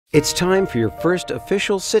It's time for your first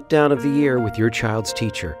official sit-down of the year with your child's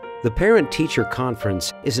teacher. The Parent-Teacher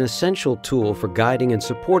Conference is an essential tool for guiding and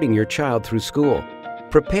supporting your child through school.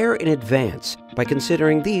 Prepare in advance by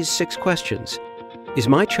considering these 6 questions. Is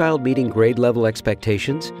my child meeting grade-level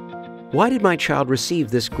expectations? Why did my child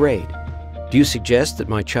receive this grade? Do you suggest that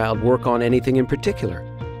my child work on anything in particular?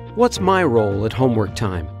 What's my role at homework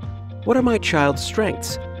time? What are my child's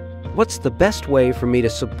strengths? What's the best way for me to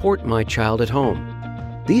support my child at home?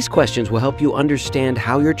 These questions will help you understand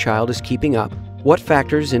how your child is keeping up, what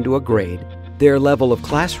factors into a grade, their level of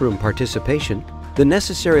classroom participation, the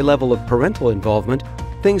necessary level of parental involvement,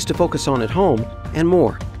 things to focus on at home, and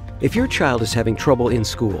more. If your child is having trouble in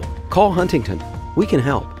school, call Huntington. We can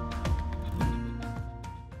help.